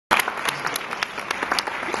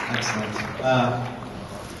Excellent.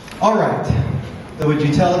 All right. So would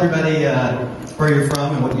you tell everybody where you're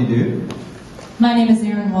from and what you do? My name is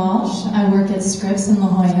Erin Walsh. I work at Scripps in La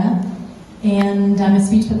Jolla, and I'm a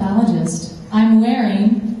speech pathologist. I'm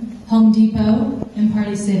wearing Home Depot in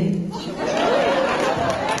Party City.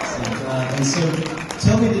 And so,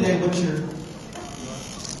 tell me today what you're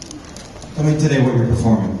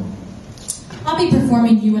performing. I'll be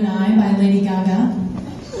performing "You and I" by Lady Gaga.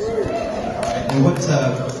 And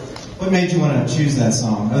what made you want to choose that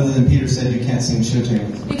song, other than Peter said you can't sing show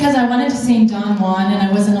tunes? Because I wanted to sing Don Juan, and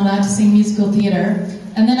I wasn't allowed to sing musical theater.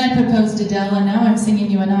 And then I proposed Adele, and now I'm singing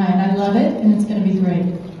 "You and I", and I love it, and it's going to be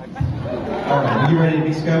great. All right, are you ready to be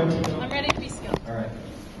scoped? I'm ready to be scoped. All right.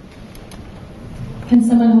 Can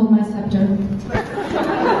someone hold my scepter?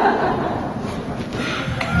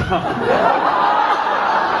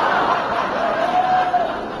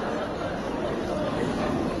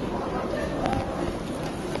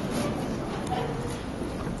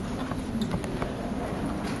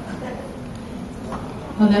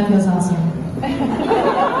 Oh, that feels awesome.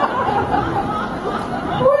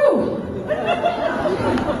 Woo!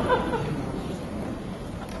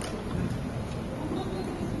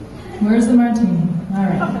 Where's the martini? All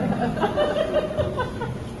right.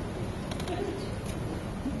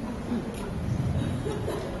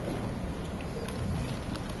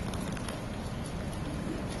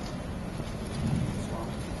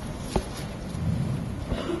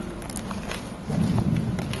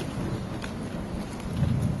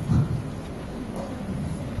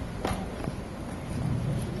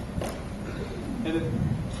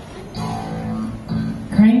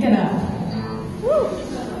 Crank it up. Woo.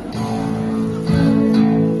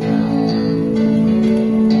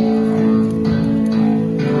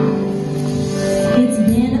 It's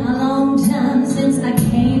been a long time since I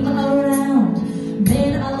came around.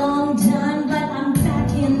 Been a long time, but I'm back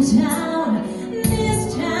in town.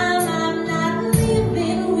 This time I'm not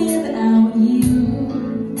living without you.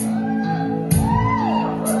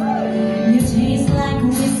 You taste like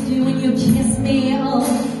whiskey when you kiss me. Oh,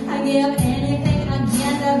 I give anything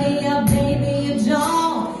again to be a baby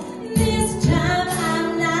doll. This time I'm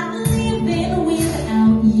not living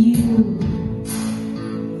without you.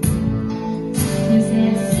 You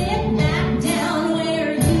said sit back down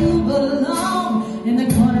where you belong, in the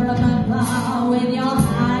corner of my bar with your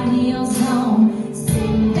high heels on.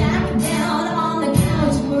 Sit back down on the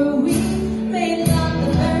couch where we made love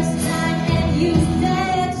the first time, and you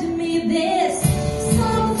said to me this,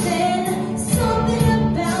 something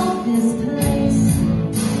about this place.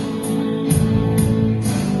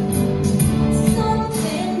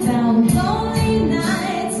 Something about lonely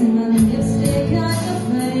nights and the lipstick on your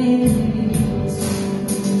face.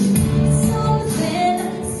 Something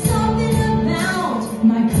about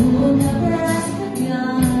my cool Nebraska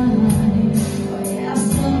guy. Oh yeah,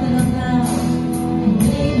 something about,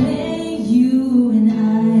 baby, you and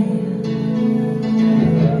I.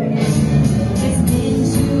 It's been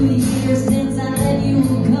 2 years since I let you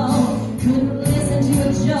go. Couldn't listen to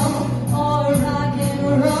a joke or rock and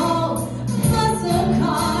roll. Muscle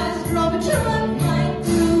cars drove a truck right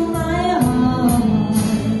through my heart.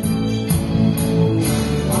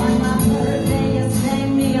 On my birthday you sang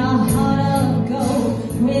me a heart of gold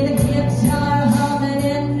with a guitar humming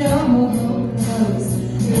and no notes.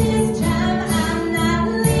 This time I'm not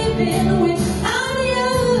living without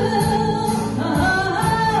you.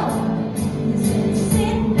 You said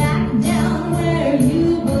sit back down where you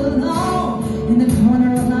belong, in the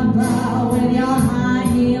corner of my bar with your high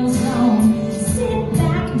heels on. Sit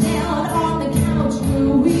back down on the couch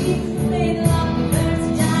where we made love the first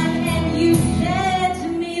time, and you said to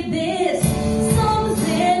me this,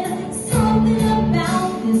 something about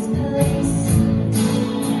this place.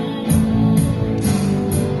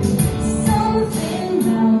 Something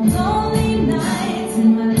about lonely nights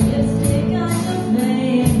and my lipstick on your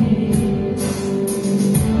face.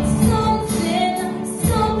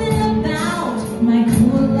 Something about my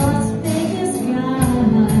cool Las Vegas guy.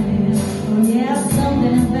 Oh yeah,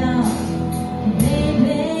 something about,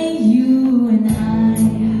 baby, you and I.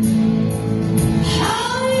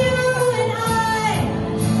 Oh, you and I.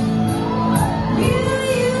 You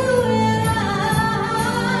and I.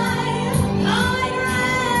 I'd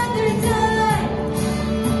rather die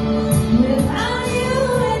without you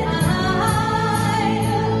and I.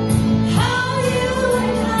 How you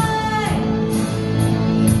and I.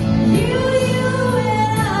 You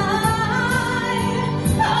and I.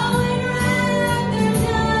 Oh, I'd rather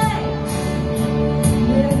die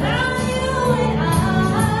without you and I.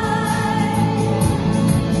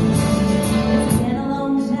 It's been a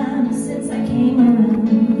long time since I came around.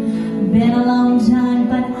 Been a long time,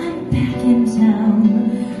 but I'm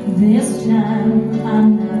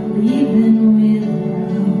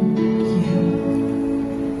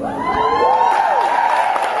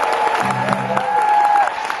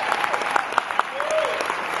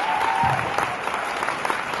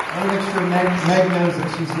sure Meg knows that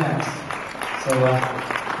she's next. So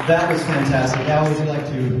That was fantastic. Al, would you like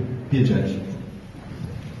to be a judge?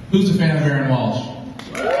 Who's a fan of Aaron Walsh?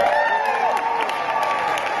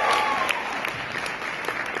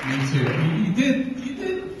 Me too.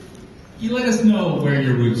 You let us know where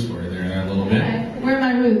your roots were there in a little bit. Where are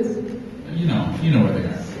my roots? You know where they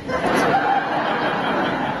are.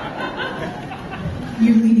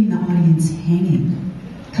 You're leaving the audience hanging.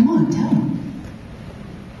 Come on, tell them.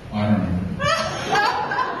 I don't know.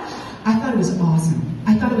 I thought it was awesome.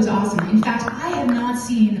 In fact, I have not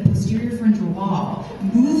seen the posterior frontal wall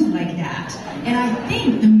move like that. And I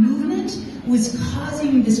think the movement was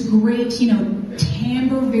causing this great,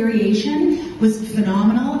 timbre variation was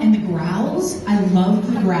phenomenal. And the growls, I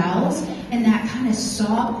loved the growls. And that kind of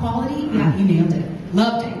sob quality, yeah, you nailed it.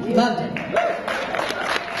 Loved it. Well,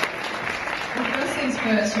 first things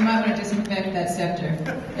first, you might want to disinfect that scepter.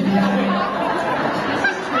 I'm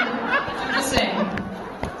just saying.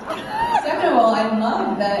 Second of all, I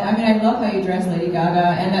love that. I love how you dress Lady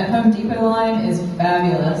Gaga, and that Home Depot line is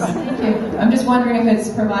fabulous. Thank you. I'm just wondering if it's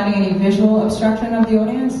providing any visual obstruction of the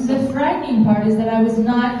audience. The frightening part is that I was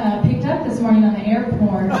not picked up this morning on the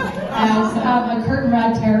airport as a curtain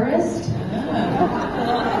rod terrorist.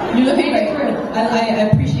 You're looking great. I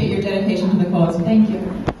appreciate your dedication to the cause. Thank you.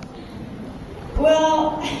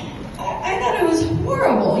 Well, I thought it was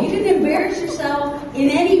horrible. You didn't embarrass yourself in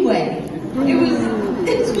any way. It was